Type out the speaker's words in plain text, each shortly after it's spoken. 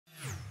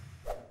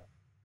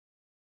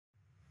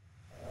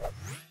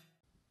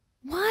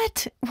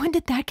What? When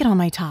did that get on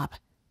my top?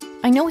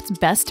 I know it's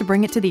best to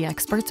bring it to the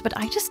experts, but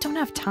I just don't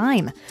have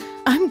time.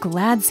 I'm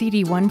glad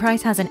CD1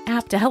 Price has an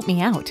app to help me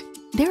out.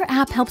 Their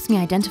app helps me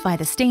identify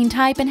the stain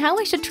type and how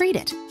I should treat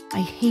it. I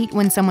hate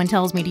when someone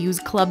tells me to use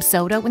club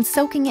soda when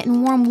soaking it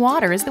in warm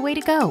water is the way to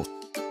go.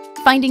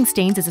 Finding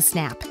stains is a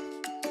snap.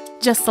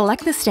 Just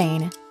select the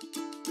stain,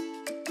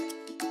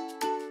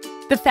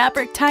 the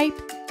fabric type,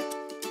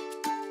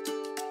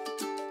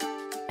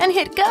 and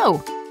hit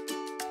go.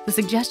 The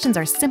suggestions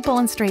are simple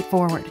and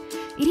straightforward.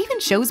 It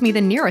even shows me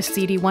the nearest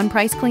CD1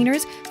 Price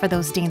cleaners for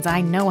those stains I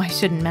know I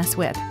shouldn't mess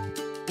with.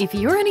 If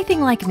you're anything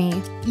like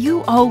me,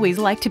 you always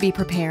like to be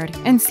prepared,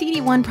 and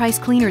CD1 Price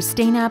Cleaner's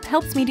stain app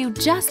helps me do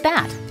just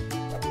that.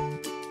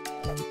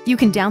 You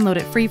can download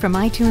it free from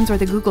iTunes or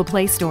the Google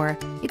Play Store.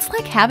 It's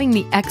like having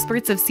the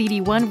experts of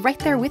CD1 right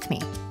there with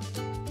me.